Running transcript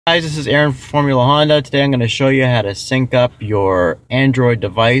Guys, this is Aaron from Formula Honda. Today I'm going to show you how to sync up your Android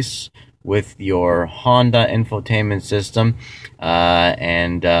device with your Honda infotainment system.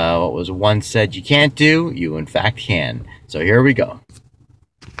 What was once said you can't do, you in fact can. So here we go.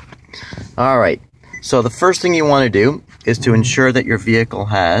 Alright, so the first thing you want to do is to ensure that your vehicle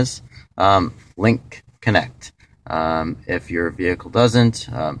has Link Connect. If your vehicle doesn't,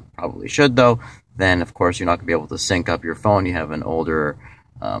 probably should though, then of course you're not going to be able to sync up your phone. You have an older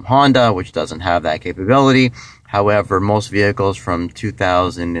Honda, which doesn't have that capability. However, most vehicles from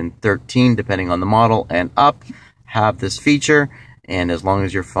 2013, depending on the model and up, have this feature. And as long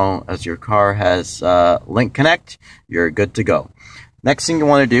as your car has Link Connect, you're good to go. Next thing you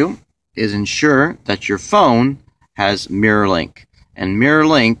want to do is ensure that your phone has MirrorLink. And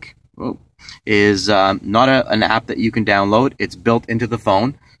MirrorLink is not an app that you can download. It's built into the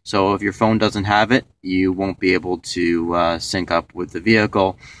phone. So if your phone doesn't have it, you won't be able to sync up with the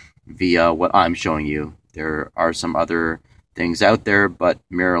vehicle via what I'm showing you. There are some other things out there, but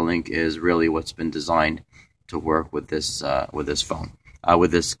MirrorLink is really what's been designed to work with this phone,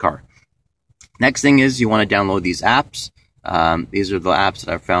 with this car. Next thing is you want to download these apps. These are the apps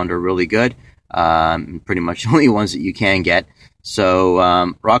that I've found are really good. Pretty much the only ones that you can get.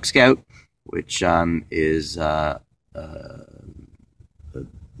 So Rock Scout, which is a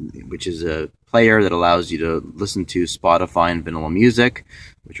player that allows you to listen to Spotify and vanilla music,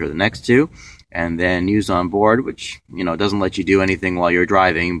 which are the next two. And then News on Board, which, doesn't let you do anything while you're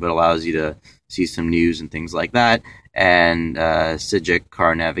driving, but allows you to see some news and things like that. And Civic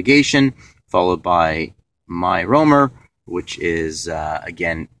Car Navigation, followed by My Roamer, which is,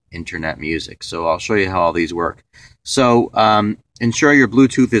 again, internet music. So I'll show you how all these work. So ensure your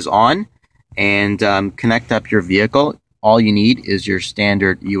Bluetooth is on and connect up your vehicle. All you need is your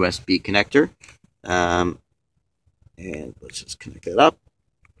standard USB connector. And let's just connect that up.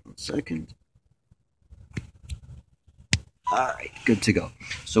 1 second. Alright, good to go.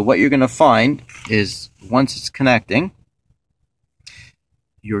 So what you're going to find is once it's connecting,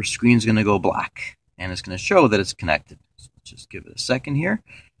 your screen's going to go black. And it's going to show that it's connected. So let's just give it a second here.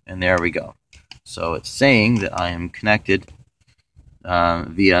 And there we go. So it's saying that I am connected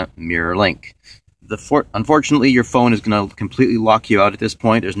via MirrorLink. Unfortunately, your phone is going to completely lock you out at this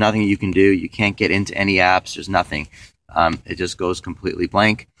point. There's nothing you can do. You can't get into any apps. There's nothing. It just goes completely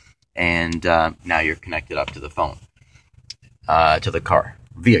blank. And now you're connected up to the phone, to the car,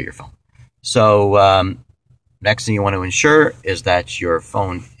 via your phone. So next thing you want to ensure is that your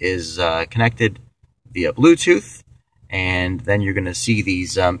phone is connected via Bluetooth. And then you're going to see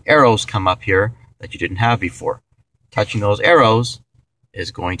these arrows come up here that you didn't have before. Touching those arrows is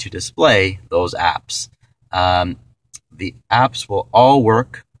going to display those apps. The apps will all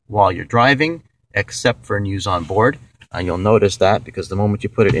work while you're driving, except for News on Board. And you'll notice that because the moment you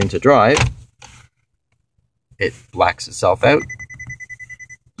put it into drive, it blacks itself out,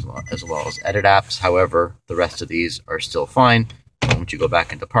 as well as edit apps. However, the rest of these are still fine. The moment you go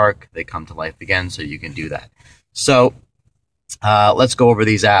back into park, they come to life again, so you can do that. So let's go over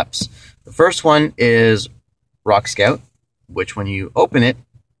these apps. The first one is Rock Scout, which when you open it,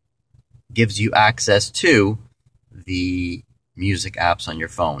 gives you access to the music apps on your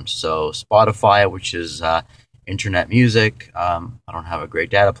phone. So Spotify, which is internet music. I don't have a great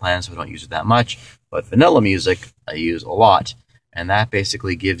data plan, so I don't use it that much. But vanilla music, I use a lot. And that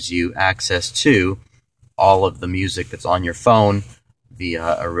basically gives you access to all of the music that's on your phone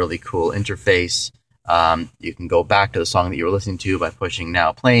via a really cool interface. You can go back to the song that you were listening to by pushing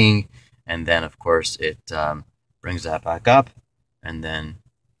Now Playing. And then, of course, it brings that back up, and then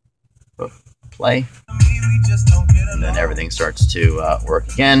play, and then everything starts to work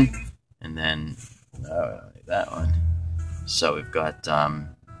again, and then that one. So we've got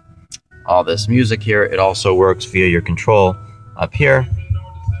all this music here. It also works via your control up here,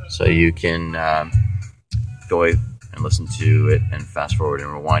 so you can go and listen to it and fast forward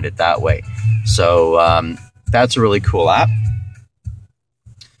and rewind it that way. So that's a really cool app.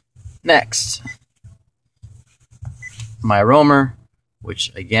 Next, My Roamer,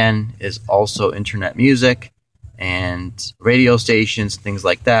 which again is also internet music and radio stations, things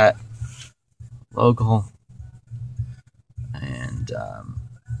like that. Local. And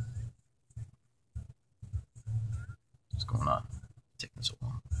what's going on? It's taking so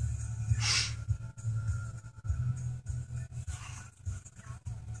long.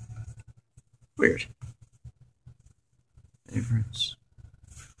 Weird. Favorites.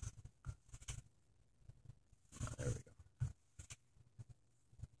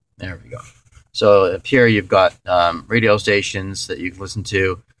 There we go. So up here you've got radio stations that you can listen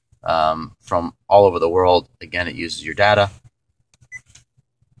to from all over the world. Again, it uses your data.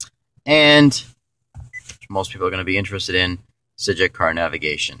 and most people are going to be interested in Civic car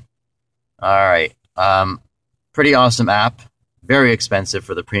navigation. All right. Pretty awesome app. Very expensive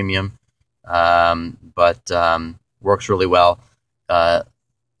for the premium, but works really well.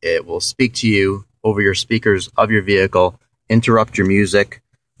 It will speak to you over your speakers of your vehicle, interrupt your music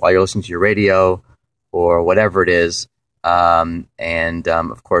while you're listening to your radio or whatever it is.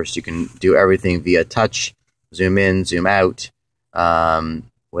 Of course, you can do everything via touch, zoom in, zoom out,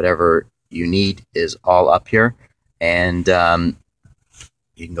 whatever you need is all up here. And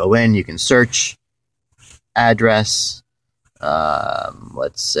you can go in, you can search, address,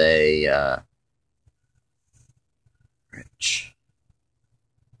 let's say Rich.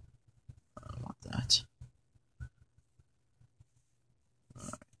 I don't want that. All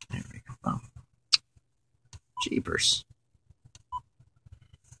right, there we go. Oh. Jeepers.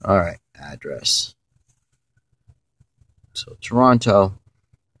 All right, address. So Toronto,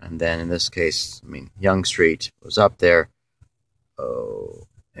 and then in this case, I mean, Yonge Street was up there. O-N-G-E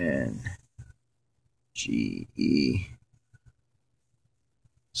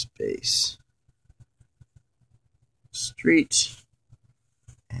space street,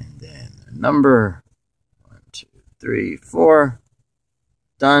 and then a number 1, 2, 3, 4.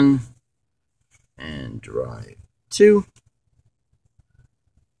 Done. And drive 2.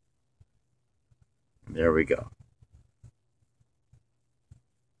 There we go.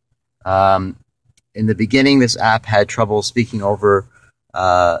 In the beginning, this app had trouble speaking over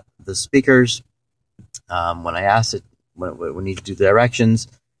the speakers. When I asked it, when we need to do directions,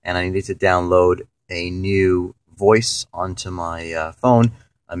 and I needed to download a new voice onto my phone,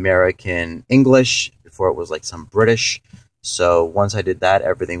 American English. Before it was like some British. So once I did that,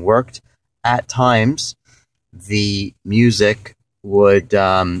 everything worked. At times, the music would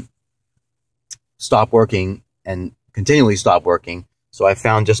stop working and continually stop working. So I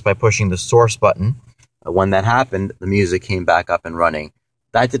found just by pushing the source button, when that happened, the music came back up and running.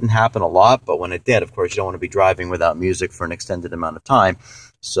 That didn't happen a lot, but when it did, of course, you don't want to be driving without music for an extended amount of time.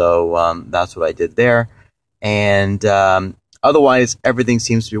 So that's what I did there. And otherwise, everything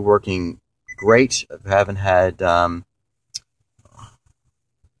seems to be working great. I haven't had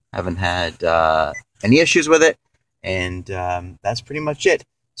any issues with it, and that's pretty much it.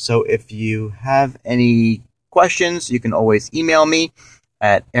 So if you have any questions, you can always email me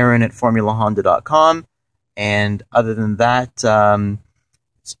at aaron@formulahonda.com. And other than that,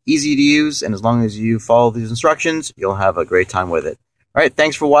 it's easy to use, and as long as you follow these instructions, you'll have a great time with it. All right,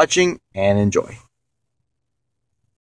 thanks for watching, and enjoy.